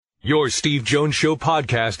Your Steve Jones Show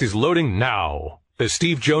podcast is loading now. The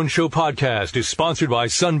Steve Jones Show podcast is sponsored by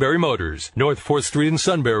Sunbury Motors, North 4th Street in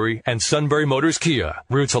Sunbury, and Sunbury Motors Kia,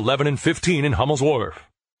 routes 11 and 15 in Hummel's Wharf.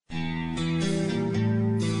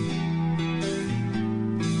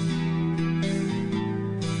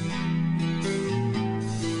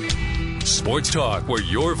 Sports talk where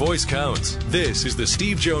your voice counts. This is the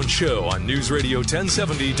Steve Jones Show on News Radio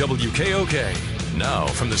 1070 WKOK. Now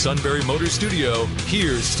from the Sunbury Motors Studio,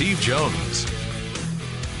 here's Steve Jones.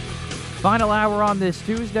 Final hour on this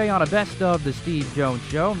Tuesday on a best of the Steve Jones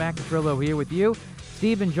Show. Mac Petrillo here with you.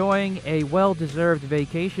 Steve enjoying a well-deserved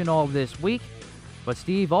vacation all this week, but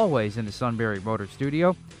Steve always in the Sunbury Motors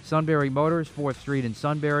Studio. Sunbury Motors, 4th Street in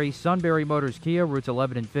Sunbury. Sunbury Motors Kia, routes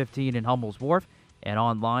 11 and 15 in Hummel's Wharf. And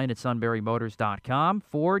online at sunburymotors.com.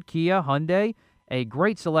 Ford, Kia, Hyundai, a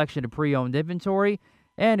great selection of pre-owned inventory,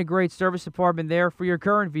 and a great service department there for your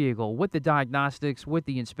current vehicle with the diagnostics, with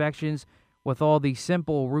the inspections, with all the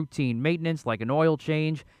simple routine maintenance like an oil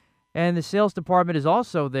change. And the sales department is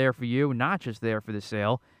also there for you, not just there for the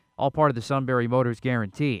sale, all part of the Sunbury Motors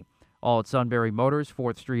guarantee. All at Sunbury Motors,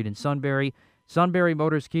 4th Street in Sunbury. Sunbury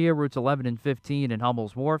Motors Kia, routes 11 and 15 in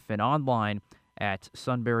Hummel's Wharf, and online at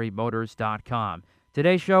sunburymotors.com.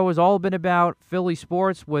 Today's show has all been about Philly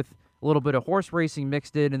sports with a little bit of horse racing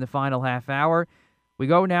mixed in the final half hour. We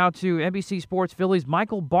go now to NBC Sports Philly's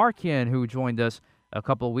Michael Barkann, who joined us a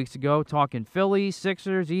couple of weeks ago, talking Phillies,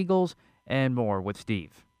 Sixers, Eagles, and more with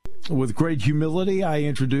Steve. With great humility, I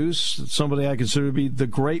introduce somebody I consider to be the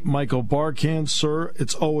great Michael Barkann. Sir,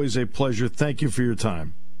 it's always a pleasure. Thank you for your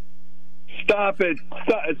time. Stop it.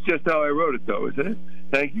 It's just how I wrote it, though, isn't it?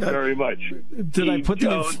 Thank you very much. Did Steve I put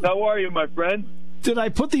Jones, how are you, my friend? Did I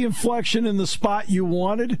put the inflection in the spot you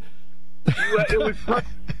wanted?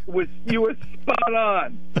 You were spot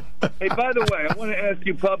on. Hey, by the way, I want to ask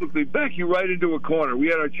you publicly, back you right into a corner. We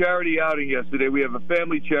had our charity outing yesterday. We have a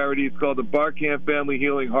family charity. It's called the Barkann Family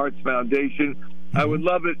Healing Hearts Foundation. I would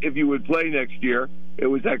love it if you would play next year. It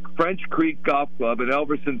was at French Creek Golf Club in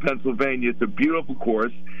Elverson, Pennsylvania. It's a beautiful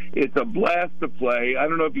course. It's a blast to play. I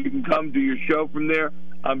don't know if you can come do your show from there.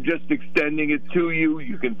 I'm just extending it to you.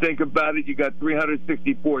 You can think about it. You got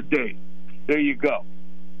 364 days. There you go.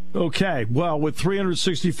 Okay. Well, with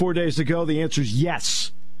 364 days to go, the answer is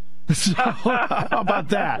yes. So, how about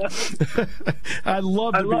that? I'd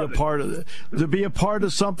love to be a part of it. To be a part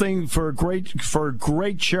of something for a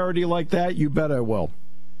great charity like that, you bet I will.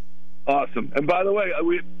 Awesome. And by the way,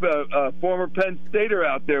 we have a former Penn Stater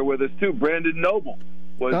out there with us too, Brandon Noble.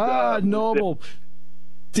 Noble.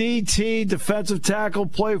 DT, defensive tackle,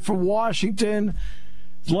 played for Washington.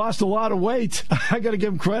 He's lost a lot of weight. I got to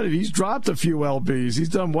give him credit. He's dropped a few lbs. He's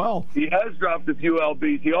done well. He has dropped a few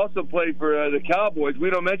lbs. He also played for the Cowboys.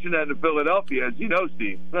 We don't mention that in Philadelphia, as you know,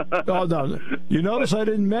 Steve. Oh, no. You notice I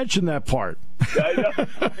didn't mention that part. I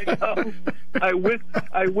know.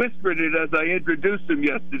 I whispered it as I introduced him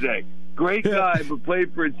yesterday. Great guy, but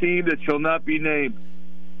played for a team that shall not be named.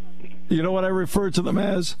 You know what I refer to them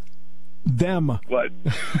as? Them. What?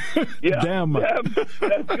 Yeah, them. That's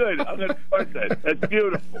good. I'm going to start that. That's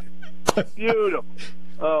beautiful. Beautiful.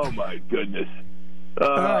 Oh, my goodness.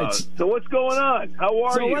 All right. So what's going on? How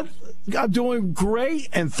are you? I'm doing great,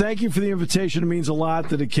 and thank you for the invitation. It means a lot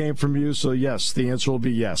that it came from you. So, yes, the answer will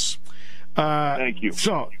be yes. Thank you.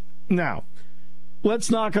 So, now,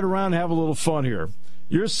 let's knock it around and have a little fun here.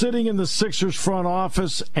 You're sitting in the Sixers front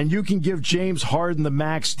office, and you can give James Harden the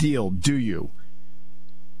max deal, do you?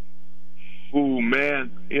 Ooh,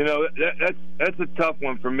 man. You know, that's a tough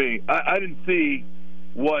one for me. I didn't see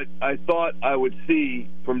what I thought I would see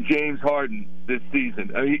from James Harden this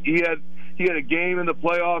season. I mean, he had a game in the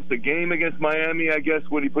playoffs, a game against Miami, I guess,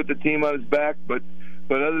 when he put the team on his back. But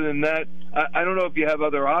other than that, I don't know if you have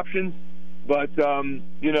other options. But,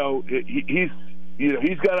 you know,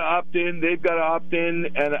 he's got to opt in. They've got to opt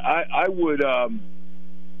in. And I would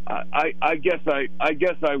I guess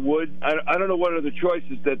I would. I don't know what are the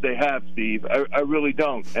choices that they have, Steve. I really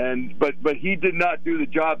don't. And but he did not do the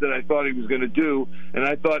job that I thought he was going to do. And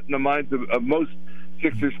I thought in the minds of most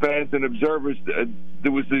Sixers fans and observers,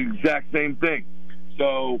 there was the exact same thing.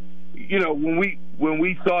 So, you know, when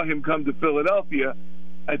we saw him come to Philadelphia,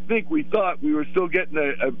 I think we thought we were still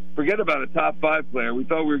getting forget about a top 5 player. We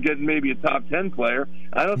thought we were getting maybe a top 10 player.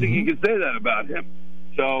 I don't think you can say that about him.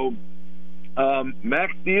 So.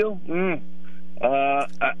 Max deal?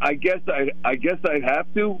 I guess I'd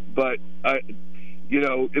have to, but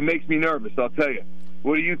it makes me nervous. I'll tell you.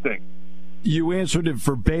 What do you think? You answered it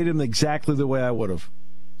verbatim, exactly the way I would have.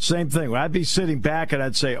 Same thing. I'd be sitting back and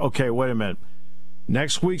I'd say, okay, wait a minute.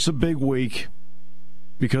 Next week's a big week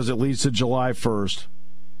because it leads to July 1st.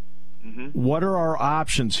 What are our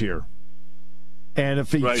options here? And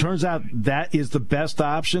if it turns out that is the best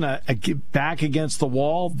option, I get back against the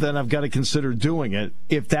wall, then I've got to consider doing it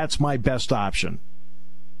if that's my best option.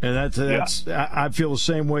 And that's I feel the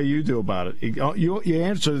same way you do about it. You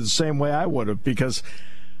answered the same way I would have, because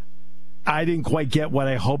I didn't quite get what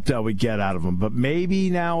I hoped I would get out of him. But maybe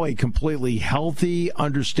now a completely healthy,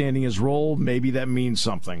 understanding his role, maybe that means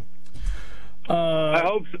something. I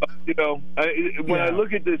hope so. You know, when I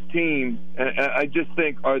look at this team, I just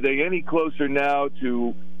think, are they any closer now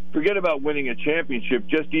to, forget about winning a championship,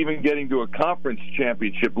 just even getting to a conference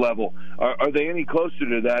championship level? Are they any closer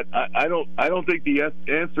to that? I don't think the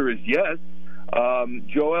answer is yes.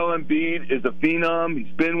 Joel Embiid is a phenom.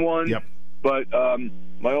 He's been one. Yep. But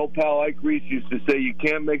my old pal Ike Reese used to say, you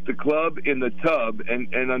can't make the club in the tub.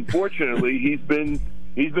 And unfortunately, he's been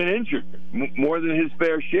injured more than his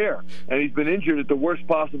fair share, and he's been injured at the worst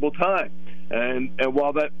possible time. And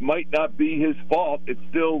while that might not be his fault, it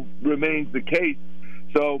still remains the case.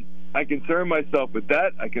 So I concern myself with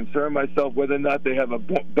that. I concern myself whether or not they have a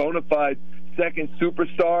bona fide second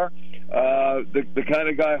superstar, the kind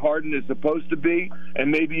of guy Harden is supposed to be,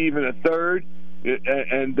 and maybe even a third.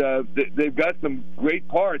 And they've got some great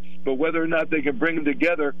parts, but whether or not they can bring them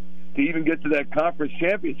together to even get to that conference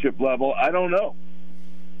championship level, I don't know.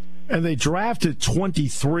 And they drafted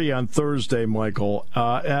 23 on Thursday, Michael.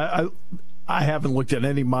 I haven't looked at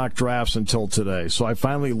any mock drafts until today, so I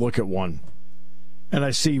finally look at one. And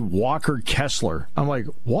I see Walker Kessler. I'm like,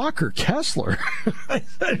 Walker Kessler?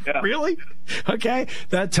 Really? Okay.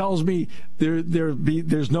 That tells me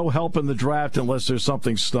there's no help in the draft unless there's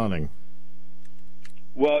something stunning.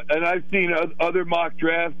 Well, and I've seen other mock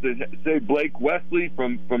drafts that say Blake Wesley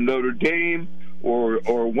from Notre Dame or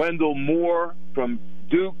Wendell Moore from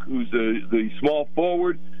Duke, who's the small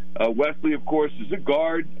forward. Wesley, of course, is a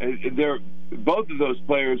guard. Both of those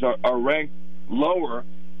players are ranked lower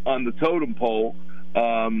on the totem pole.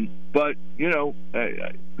 But, you know,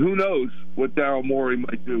 who knows what Daryl Morey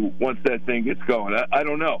might do once that thing gets going. I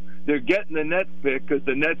don't know. They're getting the Nets pick because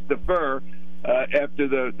the Nets defer after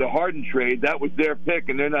the Harden trade. That was their pick,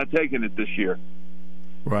 and they're not taking it this year.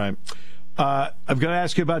 Right. I'm going to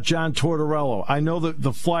ask you about John Tortorella. I know that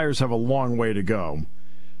the Flyers have a long way to go.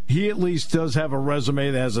 He at least does have a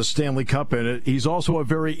resume that has a Stanley Cup in it. He's also a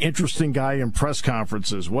very interesting guy in press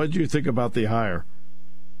conferences. What did you think about the hire?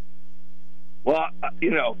 Well,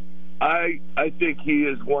 you know, I think he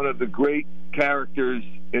is one of the great characters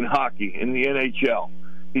in hockey, in the NHL.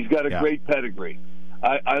 He's got a great pedigree.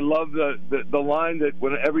 I love the line that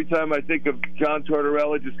every time I think of John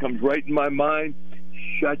Tortorella, it just comes right in my mind.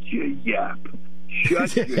 Shut your yap.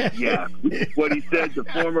 Shut your yap. What he said to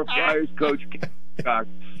former Flyers coach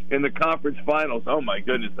in the conference finals. Oh, my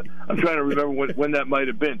goodness. I'm trying to remember when that might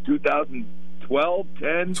have been. 2012,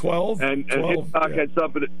 10? 12. And Hitchcock had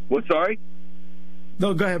something. What, sorry?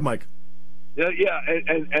 No, go ahead, Mike. But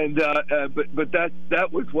that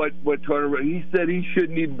was what Tortorella. He said he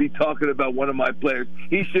shouldn't even be talking about one of my players.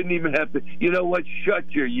 He shouldn't even have to. You know what?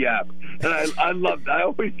 Shut your yap. And I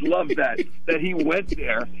always loved that he went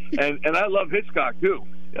there. And I love Hitchcock too.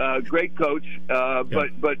 Great coach.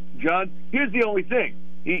 But John, here's the only thing.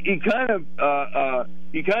 He kind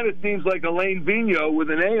of seems like Alain Vigneault with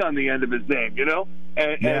an A on the end of his name. You know.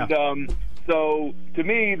 So to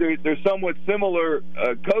me, they're somewhat similar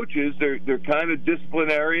coaches. They're kind of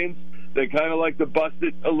disciplinarians. They kind of like to bust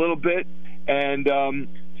it a little bit, and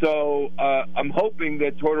so I'm hoping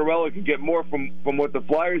that Tortorella can get more from what the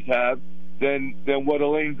Flyers have than what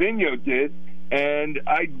Alain Vigneault did. And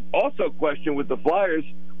I also question with the Flyers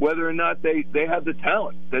whether or not they have the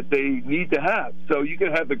talent that they need to have. So you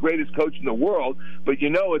can have the greatest coach in the world, but you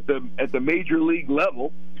know at the major league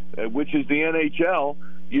level, which is the NHL.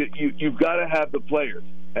 You've got to have the players.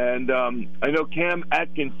 And I know Cam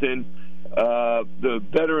Atkinson, the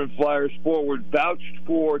veteran Flyers forward, vouched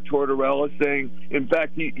for Tortorella, saying, in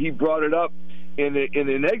fact, he brought it up in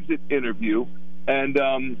an exit interview. And,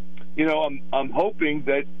 you know, I'm hoping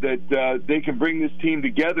that they can bring this team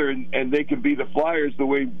together and they can be the Flyers the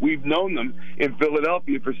way we've known them in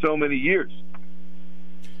Philadelphia for so many years.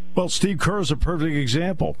 Well, Steve Kerr is a perfect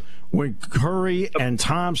example. When Curry and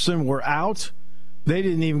Thompson were out, they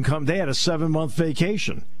didn't even come. They had a 7-month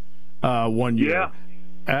vacation 1 year.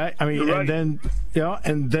 Yeah. I mean, right.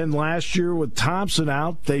 and then last year with Thompson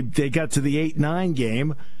out, they got to the 8-9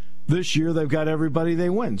 game. This year they've got everybody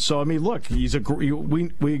they win. So I mean, look,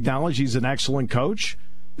 we acknowledge he's an excellent coach,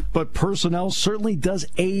 but personnel certainly does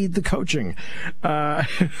aid the coaching. I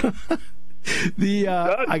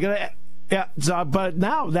gotta. Yeah, but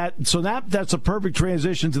now that's a perfect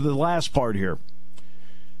transition to the last part here.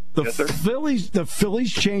 Yes, sir. The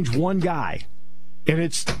Phillies changed one guy, and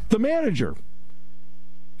it's the manager,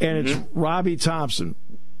 and it's Robbie Thompson.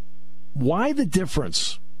 Why the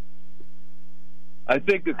difference? I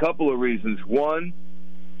think a couple of reasons. One,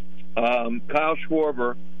 Kyle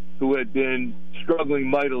Schwarber, who had been struggling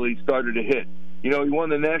mightily, started to hit. He won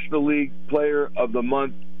the National League Player of the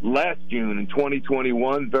Month last June in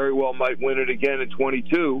 2021. Very well might win it again in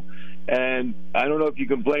 22. And I don't know if you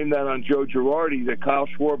can blame that on Joe Girardi, that Kyle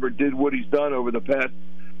Schwarber did what he's done over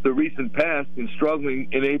the recent past in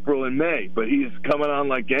struggling in April and May. But he's coming on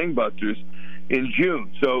like gangbusters in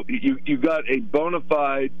June. So you got a bona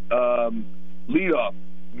fide leadoff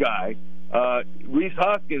guy. Rhys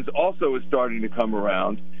Hoskins also is starting to come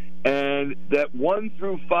around. And that 1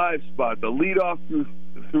 through 5 spot, the leadoff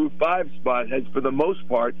through 5 spot, has for the most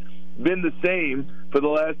part been the same for the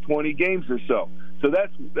last 20 games or so. So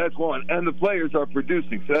that's one. And the players are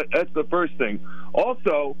producing. So that's the first thing.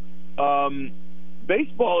 Also,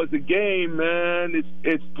 baseball is a game, man.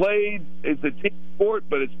 It's played. It's a team sport,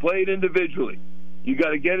 but it's played individually. You got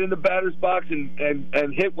to get in the batter's box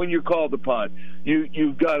and hit when you're called upon.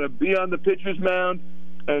 You've got to be on the pitcher's mound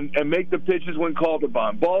and make the pitches when called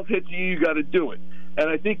upon. Balls hit to you got to do it. And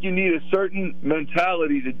I think you need a certain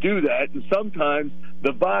mentality to do that. And sometimes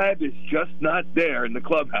the vibe is just not there in the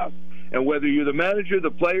clubhouse. And whether you're the manager,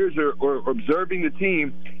 the players, or observing the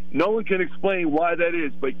team, no one can explain why that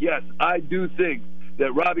is. But, yes, I do think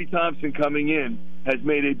that Robbie Thompson coming in has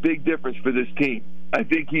made a big difference for this team. I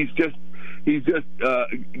think he's just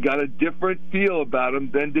got a different feel about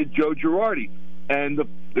him than did Joe Girardi. And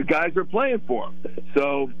the guys are playing for him.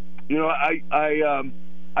 So,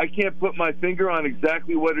 I can't put my finger on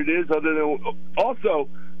exactly what it is, other than also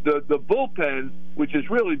the bullpen, which has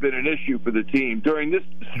really been an issue for the team during this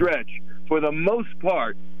stretch, for the most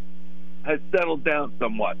part, has settled down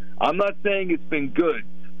somewhat. I'm not saying it's been good,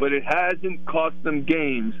 but it hasn't cost them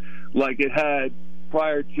games like it had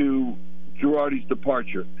prior to Girardi's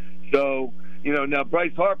departure. So, now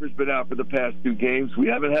Bryce Harper's been out for the past 2 games. We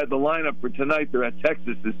haven't had the lineup for tonight. They're at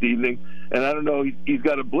Texas this evening. And I don't know, he's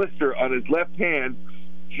got a blister on his left hand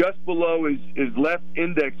just below his left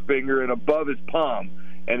index finger and above his palm.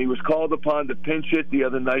 And he was called upon to pinch hit the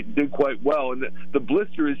other night and did quite well. And the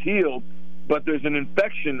blister is healed, but there's an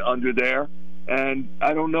infection under there. And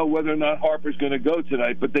I don't know whether or not Harper's going to go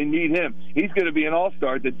tonight, but they need him. He's going to be an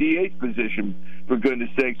all-star at the DH position, for goodness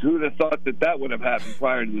sakes. Who would have thought that would have happened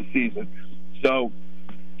prior to the season? So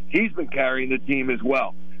he's been carrying the team as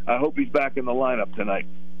well. I hope he's back in the lineup tonight.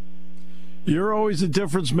 You're always a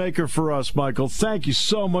difference maker for us, Michael. Thank you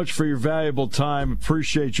so much for your valuable time.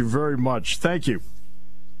 Appreciate you very much. Thank you.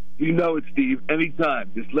 You know it, Steve.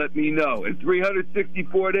 Anytime. Just let me know. In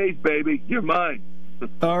 364 days, baby, you're mine.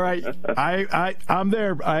 All right. I'm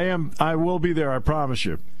there. I will be there. I promise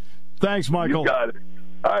you. Thanks, Michael. You got it.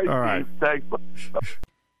 All right. Thanks.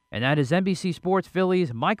 And that is NBC Sports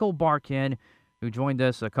Phillies' Michael Barkin, who joined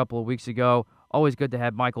us a couple of weeks ago. Always good to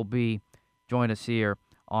have Michael B. join us here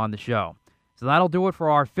on the show. So that'll do it for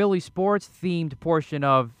our Philly sports-themed portion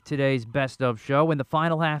of today's Best Of show. In the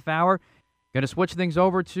final half hour, going to switch things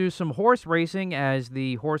over to some horse racing as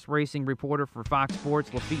the horse racing reporter for Fox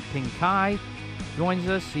Sports, Lafitte Pinkai, joins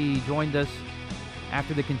us. He joined us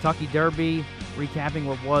after the Kentucky Derby, recapping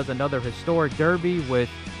what was another historic Derby with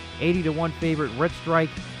 80-1 favorite Red Strike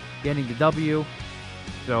getting the W.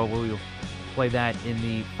 So we'll play that in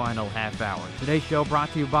the final half hour. Today's show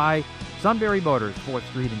brought to you by Sunbury Motors, 4th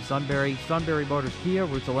Street in Sunbury, Sunbury Motors Kia,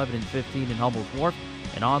 routes 11 and 15 in Humboldt Wharf,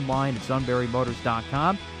 and online at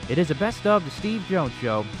sunburymotors.com. It is a Best Of the Steve Jones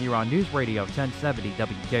Show here on News Radio 1070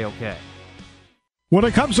 WKOK. When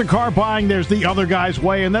it comes to car buying, there's the other guy's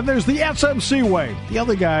way, and then there's the SMC way. The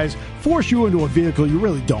other guys force you into a vehicle you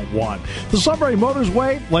really don't want. The Sunbury Motors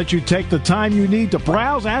way lets you take the time you need to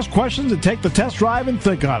browse, ask questions, and take the test drive and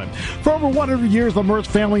think on it. For over 100 years, the Mertz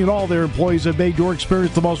family and all their employees have made your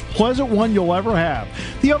experience the most pleasant one you'll ever have.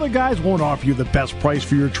 The other guys won't offer you the best price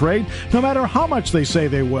for your trade, no matter how much they say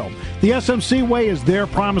they will. The SMC way is their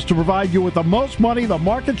promise to provide you with the most money the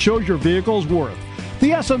market shows your vehicle is worth.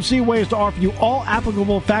 The SMC way is to offer you all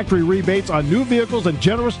applicable factory rebates on new vehicles and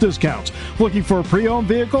generous discounts. Looking for a pre-owned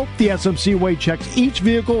vehicle? The SMC way checks each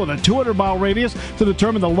vehicle with a 200-mile radius to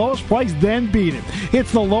determine the lowest price, then beat it.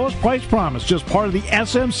 It's the lowest price promise, just part of the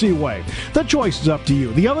SMC way. The choice is up to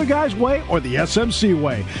you, the other guy's way or the SMC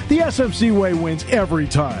way. The SMC way wins every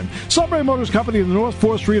time. Sunbury Motors Company in the North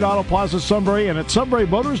 4th Street Auto Plaza, Sunbury, and at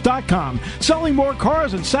sunburymotors.com. Selling more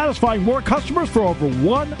cars and satisfying more customers for over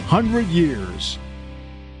 100 years.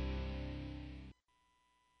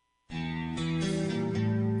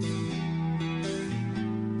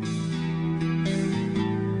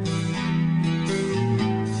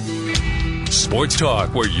 Sports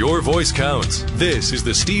talk where your voice counts. This is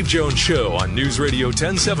the Steve Jones Show on News Radio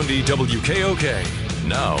 1070 WKOK.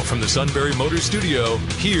 Now from the Sunbury Motors Studio,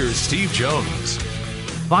 here's Steve Jones.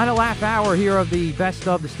 Final half hour here of the Best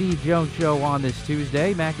of the Steve Jones Show on this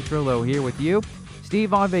Tuesday. Matt Catrillo here with you.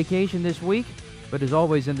 Steve on vacation this week, but as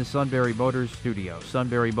always in the Sunbury Motors Studio.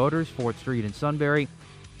 Sunbury Motors, 4th Street in Sunbury.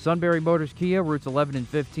 Sunbury Motors Kia, routes 11 and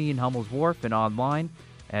 15, Hummel's Wharf, and online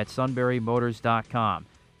at sunburymotors.com.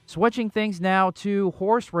 Switching things now to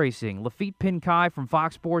horse racing. Laffit Pincay from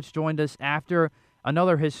Fox Sports joined us after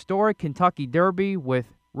another historic Kentucky Derby with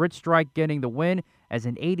Rich Strike getting the win as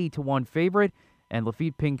an 80-1 favorite. And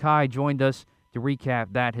Laffit Pincay joined us to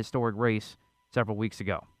recap that historic race several weeks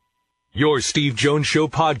ago. Your Steve Jones Show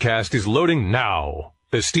podcast is loading now.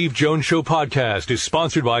 The Steve Jones Show podcast is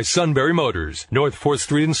sponsored by Sunbury Motors, North 4th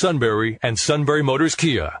Street in Sunbury, and Sunbury Motors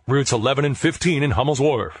Kia, routes 11 and 15 in Hummel's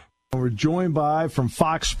Wharf. We're joined by, from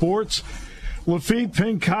Fox Sports, Laffit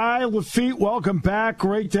Pincay. Laffit, welcome back.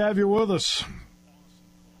 Great to have you with us.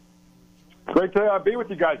 Great to be with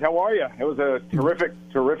you guys. How are you? It was a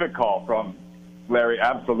terrific call from Larry.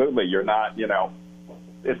 Absolutely. You're not,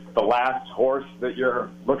 it's the last horse that you're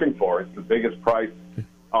looking for. It's the biggest price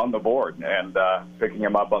on the board, and picking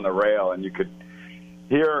him up on the rail, and you could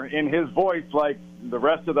hear in his voice, like the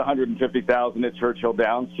rest of the 150,000 at Churchill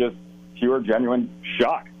Downs, just pure, genuine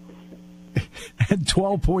shock. And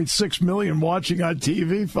 12.6 million watching on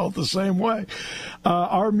TV felt the same way.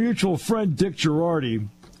 Our mutual friend Dick Girardi,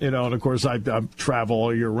 and of course I travel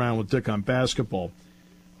all year round with Dick on basketball,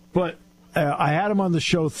 but I had him on the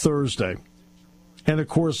show Thursday, and of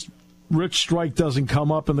course Rich Strike doesn't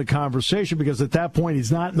come up in the conversation because at that point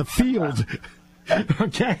he's not in the field.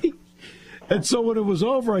 Okay? And so when it was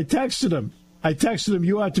over, I texted him,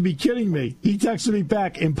 you have to be kidding me. He texted me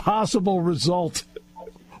back, impossible result.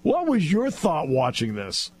 What was your thought watching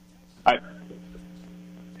this?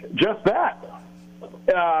 Just that.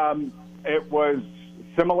 It was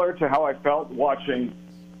similar to how I felt watching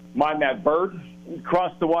Mind That Bird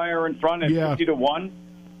cross the wire in front at 50-1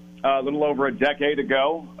 a little over a decade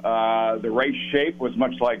ago. The race shape was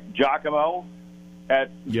much like Giacomo at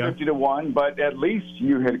 50-1, but at least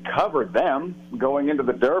you had covered them going into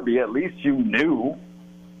the Derby. At least you knew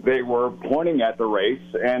they were pointing at the race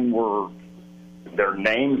and were their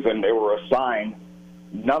names, and they were assigned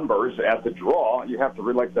numbers at the draw. You have to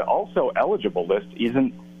realize the also eligible list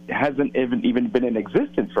hasn't even been in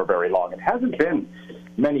existence for very long. It hasn't been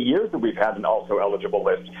many years that we've had an also eligible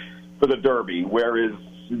list for the Derby, whereas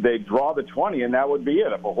they draw the 20 and that would be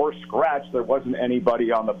it. If a horse scratched, there wasn't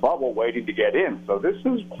anybody on the bubble waiting to get in. So this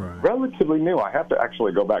is relatively new. I have to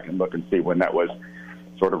actually go back and look and see when that was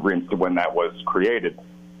when that was created.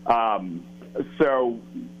 So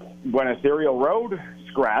when Ethereal Road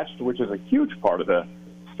scratched, which is a huge part of the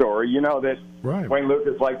story, you know that Wayne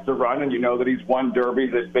Lucas likes to run, and you know that he's won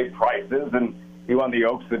derbies at big prices, and he won the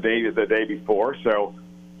Oaks the day before. So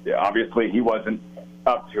obviously he wasn't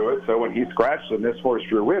up to it. So when he scratched and this horse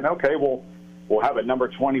drew in, okay, we'll have it number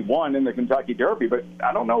 21 in the Kentucky Derby. But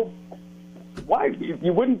I don't know why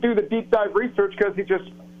you wouldn't do the deep dive research, because he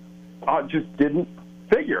just didn't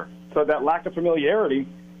figure. So that lack of familiarity.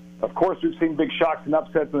 Of course, we've seen big shocks and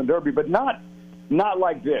upsets in the Derby, but not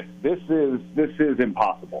like this. This is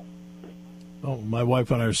impossible. Oh, my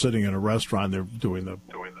wife and I are sitting in a restaurant. They're doing the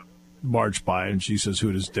march by, and she says,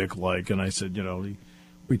 "Who does Dick like?" And I said,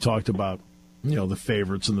 we talked about the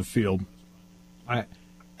favorites in the field,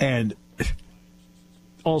 and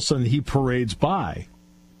all of a sudden he parades by,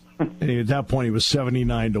 and at that point he was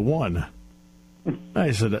 79-1.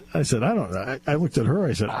 I said, I don't know. I looked at her.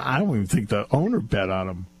 I said, I don't even think the owner bet on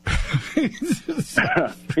him. He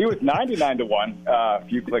was 99-1 a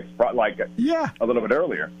few clicks, a little bit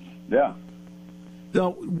earlier. Yeah.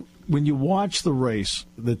 Now, when you watch the race,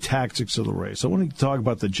 the tactics of the race, I want to talk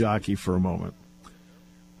about the jockey for a moment.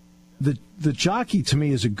 The jockey, to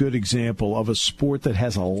me, is a good example of a sport that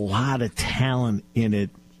has a lot of talent in it,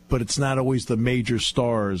 but it's not always the major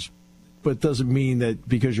stars. But it doesn't mean that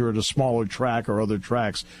because you're at a smaller track or other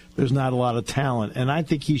tracks, there's not a lot of talent. And I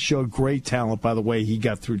think he showed great talent by the way he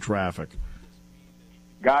got through traffic.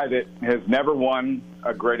 Guy that has never won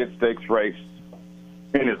a graded stakes race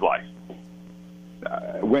in his life.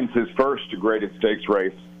 Wins his first graded stakes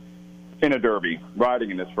race in a Derby,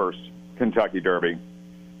 riding in his first Kentucky Derby.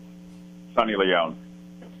 Sonny Leone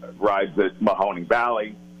rides at Mahoning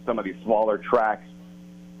Valley, some of these smaller tracks.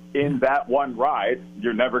 In that one ride,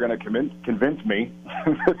 you're never going to convince me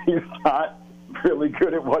that he's not really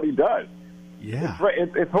good at what he does. Yeah,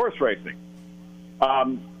 it's horse racing.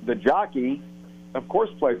 The jockey, of course,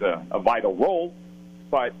 plays a vital role,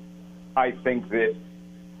 but I think that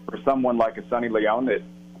for someone like a Sonny Leon that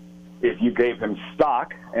if you gave him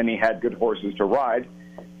stock and he had good horses to ride,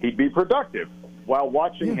 he'd be productive. While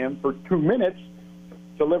watching him for 2 minutes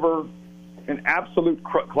deliver an absolute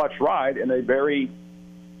clutch ride in a very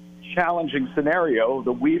challenging scenario,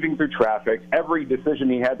 the weaving through traffic, every decision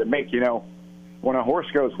he had to make. When a horse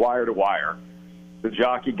goes wire to wire, the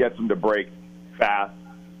jockey gets him to break fast,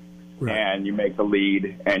 right, and you make the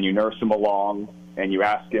lead, and you nurse him along, and you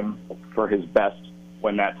ask him for his best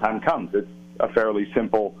when that time comes. It's a fairly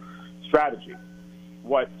simple strategy.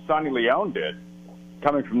 What Sonny Leon did,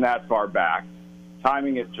 coming from that far back,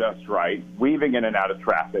 timing it just right, weaving in and out of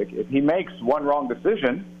traffic, if he makes one wrong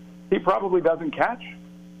decision, he probably doesn't catch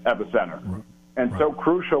Epicenter. Right. And so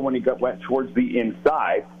crucial when he went towards the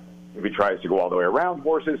inside. If he tries to go all the way around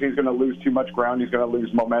horses, he's going to lose too much ground. He's going to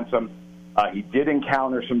lose momentum. He did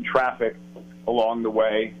encounter some traffic along the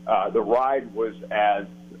way. The ride was as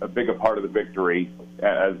a big a part of the victory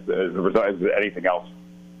as anything else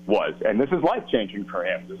was. And this is life-changing for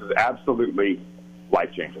him. This is absolutely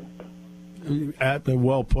life-changing.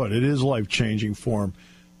 Well put. It is life-changing for him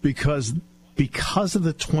because of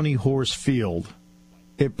the 20-horse field,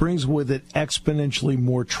 it brings with it exponentially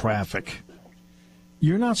more traffic.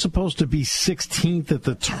 You're not supposed to be 16th at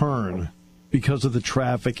the turn because of the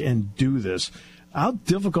traffic and do this. How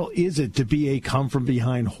difficult is it to be a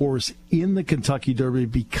come-from-behind horse in the Kentucky Derby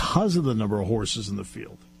because of the number of horses in the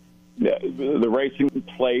field? Yeah, the racing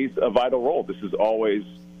plays a vital role. This is always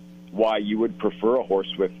why you would prefer a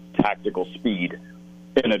horse with tactical speed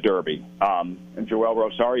in a Derby. And Joel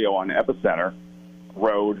Rosario on Epicenter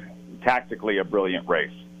rode tactically a brilliant race.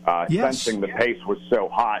 Sensing the pace was so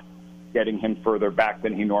hot, getting him further back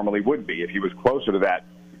than he normally would be. If he was closer to that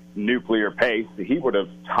nuclear pace, he would have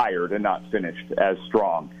tired and not finished as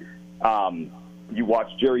strong. You watch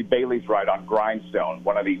Jerry Bailey's ride on Grindstone,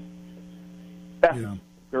 one of the best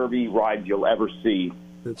Derby rides you'll ever see.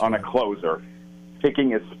 That's on right. A closer,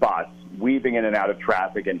 picking his spots, weaving in and out of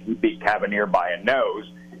traffic, and he beat Cavalier by a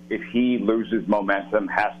nose. If he loses momentum,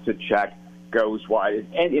 has to check, goes wide,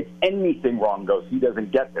 and if anything wrong goes, he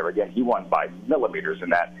doesn't get there. Again, he won by millimeters in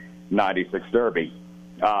that 96 Derby.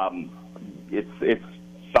 It's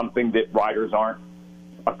something that riders aren't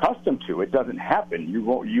accustomed to. It doesn't happen.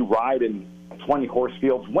 You ride in 20-horse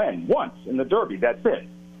fields once in the Derby. That's it.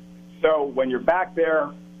 So when you're back there,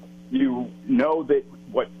 you know that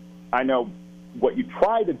what you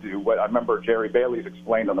try to do, what I remember Jerry Bailey's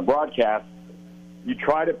explained on the broadcast, you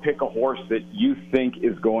try to pick a horse that you think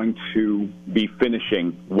is going to be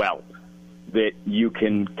finishing well, that you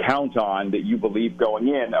can count on, that you believe going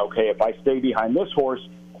in, okay, if I stay behind this horse,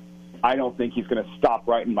 I don't think he's going to stop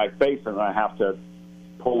right in my face and I have to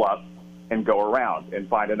pull up and go around and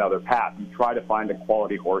find another path. You try to find a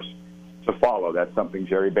quality horse to follow. That's something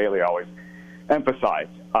Jerry Bailey always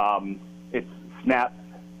emphasized. It's snap,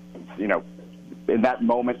 in that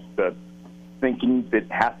moment, the thinking that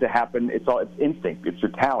has to happen, it's instinct, it's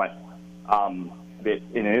your talent. That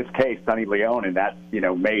in his case, Sonny Leon, and that,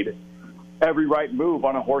 made every right move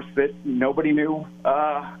on a horse that nobody knew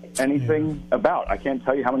anything about. I can't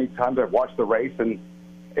tell you how many times I've watched the race, and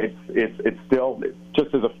it's still,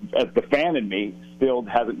 just as the fan in me, still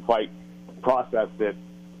hasn't quite processed it,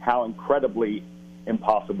 how incredibly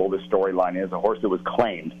impossible this storyline is. A horse that was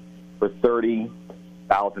claimed for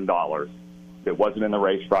 $30,000 that wasn't in the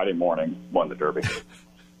race Friday morning won the Derby.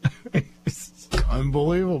 It's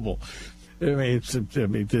unbelievable. It's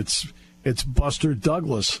Buster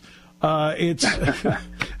Douglas.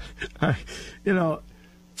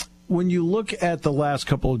 When you look at the last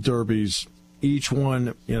couple of Derbies, each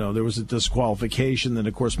one, there was a disqualification. Then,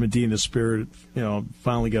 of course, Medina Spirit,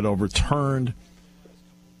 finally got overturned.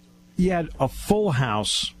 You had a full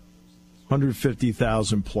house,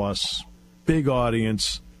 150,000 plus, big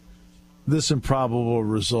audience, this improbable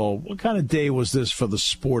result. What kind of day was this for the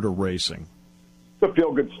sport of racing? It's a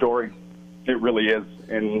feel-good story. It really is.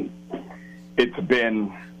 And it's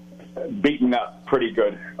been beaten up pretty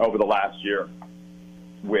good over the last year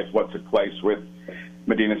with what took place with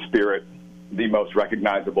Medina Spirit, the most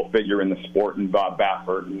recognizable figure in the sport, and Bob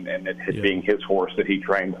Baffert, and it being his horse that he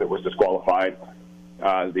trains that was disqualified.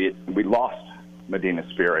 We lost Medina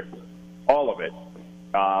Spirit, all of it.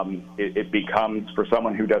 It becomes, for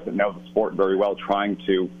someone who doesn't know the sport very well, trying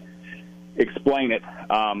to explain it,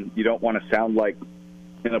 you don't want to sound like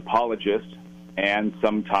an apologist, and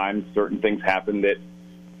sometimes certain things happen that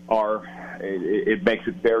it makes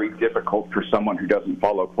it very difficult for someone who doesn't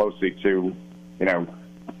follow closely to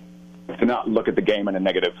not look at the game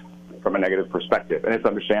from a negative perspective. And it's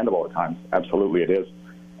understandable at times. Absolutely it is.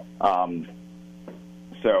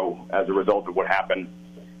 So as a result of what happened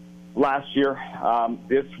last year.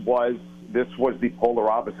 This was the polar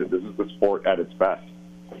opposite. This is the sport at its best.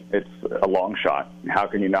 It's a long shot. How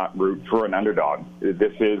can you not root for an underdog?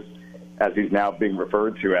 This is, as he's now being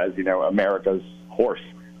referred to as, America's horse,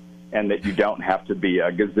 and that you don't have to be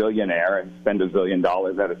a gazillionaire and spend $1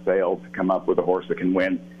 zillion at a sale to come up with a horse that can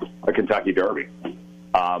win a Kentucky Derby.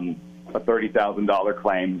 A $30,000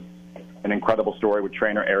 claim, an incredible story with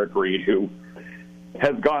trainer Eric Reed, who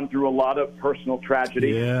has gone through a lot of personal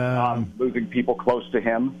tragedy, losing people close to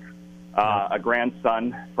him, a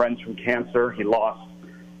grandson, friends from cancer. He lost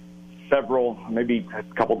several, maybe a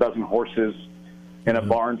couple dozen horses in a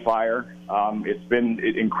barn fire. It's been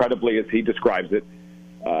incredibly, as he describes it,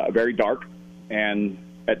 very dark, and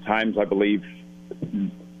at times I believe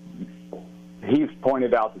he's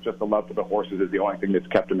pointed out that just the love for the horses is the only thing that's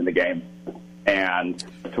kept him in the game. And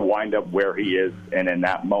to wind up where he is, and in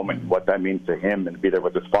that moment, what that means to him, and to be there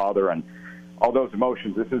with his father, and all those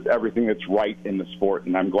emotions, this is everything that's right in the sport.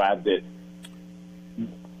 And I'm glad that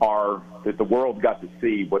the world got to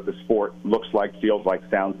see what the sport looks like, feels like,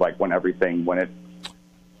 sounds like when it's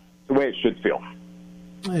the way it should feel.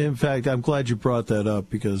 In fact, I'm glad you brought that up,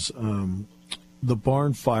 because the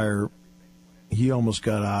barn fire, he almost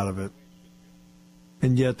got out of it.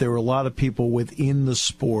 And yet there were a lot of people within the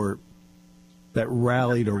sport that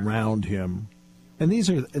rallied around him. And these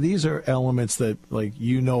are elements that, like,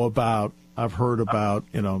 about, I've heard about,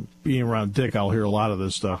 being around Dick, I'll hear a lot of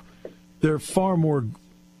this stuff. There are far more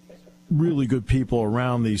really good people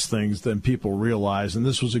around these things than people realize, and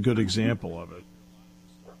this was a good example of it.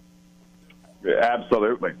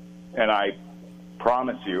 Absolutely. And I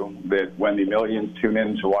promise you that when the millions tune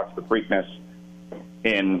in to watch the Preakness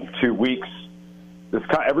in 2 weeks,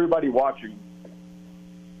 everybody watching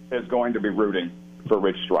is going to be rooting for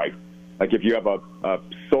Rich Strike. Like, if you have a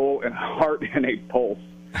soul and heart and a pulse,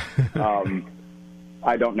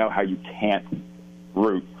 I don't know how you can't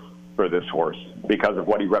root for this horse because of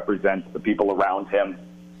what he represents, the people around him.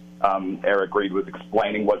 Eric Reed was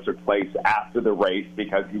explaining what took place after the race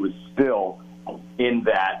because he was still in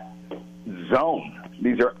that zone.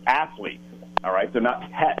 These are athletes, all right? They're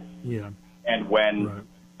not pets. Yeah. And when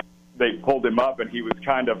they pulled him up and he was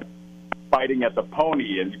kind of fighting at the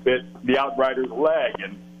pony and bit the outrider's leg,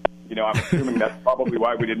 and I'm assuming that's probably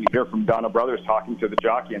why we didn't hear from Donna Brothers talking to the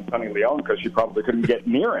jockey and Sonny Leon, because she probably couldn't get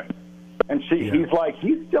near him. And he's like,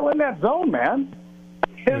 he's still in that zone, man.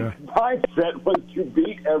 His mindset was to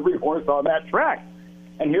beat every horse on that track.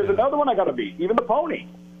 And here's another one I got to beat, even the pony.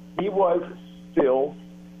 He was still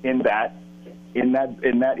in that,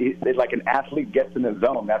 like an athlete gets in the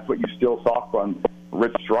zone. That's what you still saw from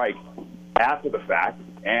Rich Strike after the fact,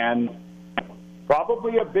 and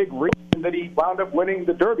probably a big reason that he wound up winning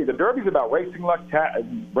the Derby. The Derby's about racing luck,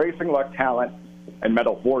 talent, and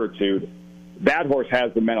mental fortitude. That horse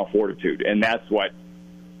has the mental fortitude, and that's what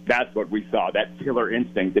we saw, that killer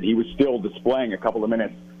instinct that he was still displaying a couple of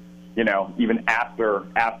minutes, even after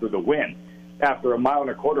the win. After 1.25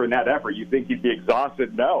 miles in that effort, you think he'd be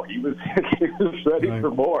exhausted. No, he was ready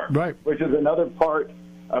for more, which is another part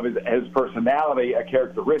of his personality, a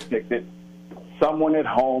characteristic that someone at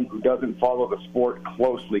home who doesn't follow the sport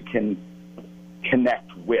closely can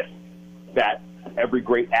connect with. That every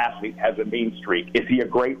great athlete has a mean streak. Is he a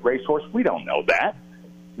great racehorse? We don't know that.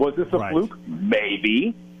 Was this a fluke?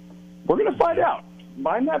 Maybe. We're going to find out.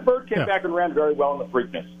 Mind that Bird came back and ran very well in the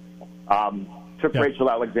Preakness. Took Rachel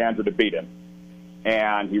Alexandra to beat him,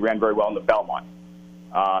 and he ran very well in the Belmont.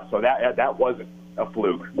 So that wasn't a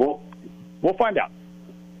fluke. We'll find out.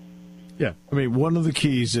 Yeah, I mean, one of the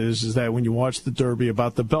keys is that when you watch the Derby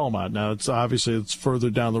about the Belmont, now it's further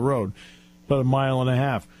down the road, about 1.5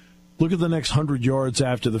 miles. Look at the next 100 yards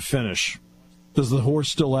after the finish. Does the horse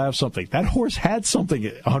still have something? That horse had something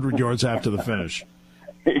 100 yards after the finish.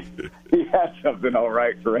 He had something, all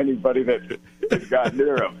right, for anybody that got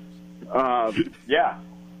near him.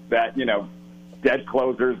 Dead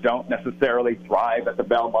closers don't necessarily thrive at the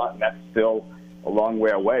Belmont, and that's still a long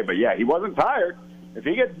way away. But, he wasn't tired. If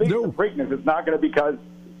he gets beat in the Preakness, it's not going to be because,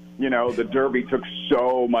 the Derby took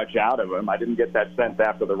so much out of him. I didn't get that sense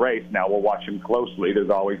after the race. Now we'll watch him closely. There's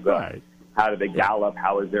always how do they gallop?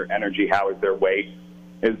 How is their energy? How is their weight?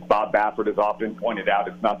 As Bob Baffert has often pointed out,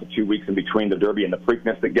 it's not the 2 weeks in between the Derby and the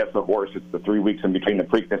Preakness that gets the horse. It's the 3 weeks in between the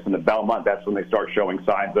Preakness and the Belmont. That's when they start showing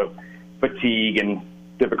signs of fatigue and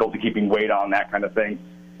difficulty keeping weight on, that kind of thing.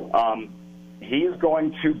 He is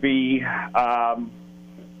going to be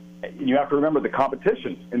you have to remember the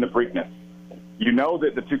competition in the Preakness. You know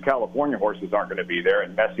that the two California horses aren't going to be there,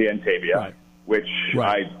 and Messier and Tavia, which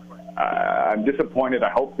I'm disappointed.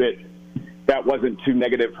 I hope that that wasn't too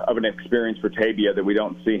negative of an experience for Tavia, that we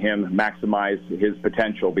don't see him maximize his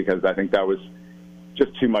potential, because I think that was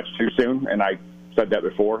just too much too soon. And I said that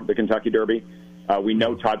before the Kentucky Derby. We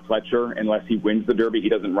know Todd Pletcher, unless he wins the Derby, he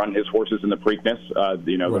doesn't run his horses in the Preakness.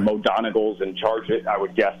 The Mo Donagall's in charge, I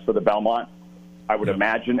would guess, for the Belmont. I would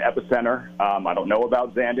imagine Epicenter. I don't know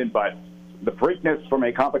about Zandon, but the Preakness, from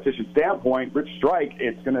a competition standpoint, Rich Strike,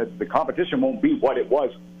 the competition won't be what it was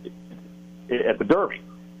at the Derby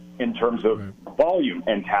in terms of volume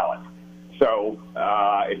and talent. So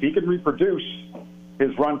if he can reproduce his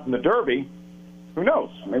run from the Derby, who knows?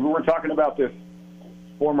 Maybe we're talking about this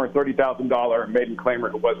former $30,000 maiden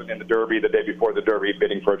claimer who wasn't in the Derby the day before the Derby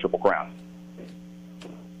bidding for a Triple Crown.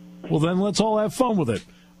 Well, then let's all have fun with it.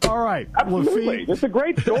 All right. Absolutely. It's a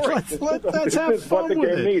great story. let's have fun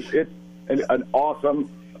with it. Needs. It's an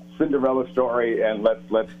awesome Cinderella story, and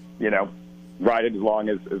let's ride it as long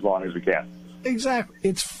as we can. Exactly.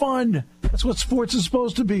 It's fun. That's what sports is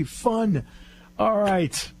supposed to be, fun. All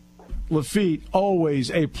right. Lafitte,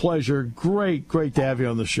 always a pleasure. Great to have you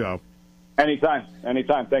on the show. Anytime.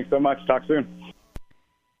 Thanks so much. Talk soon.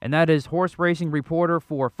 And that is horse racing reporter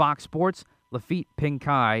for Fox Sports, Lafitte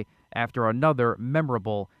Pincay, after another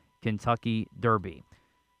memorable Kentucky Derby.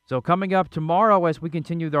 So coming up tomorrow, as we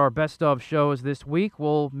continue our best of shows this week,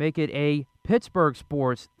 we'll make it a Pittsburgh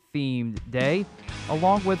sports themed day,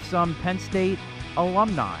 along with some Penn State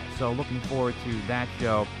alumni. So looking forward to that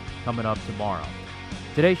show coming up tomorrow.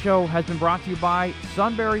 Today's show has been brought to you by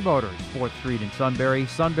Sunbury Motors, 4th Street in Sunbury,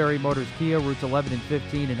 Sunbury Motors Kia, routes 11 and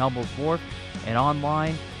 15 in Humboldt Wharf, and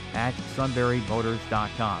online at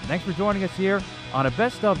sunburymotors.com. Thanks for joining us here on a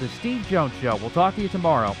Best of the Steve Jones Show. We'll talk to you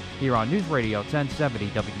tomorrow here on News Radio 1070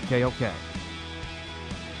 WKOK.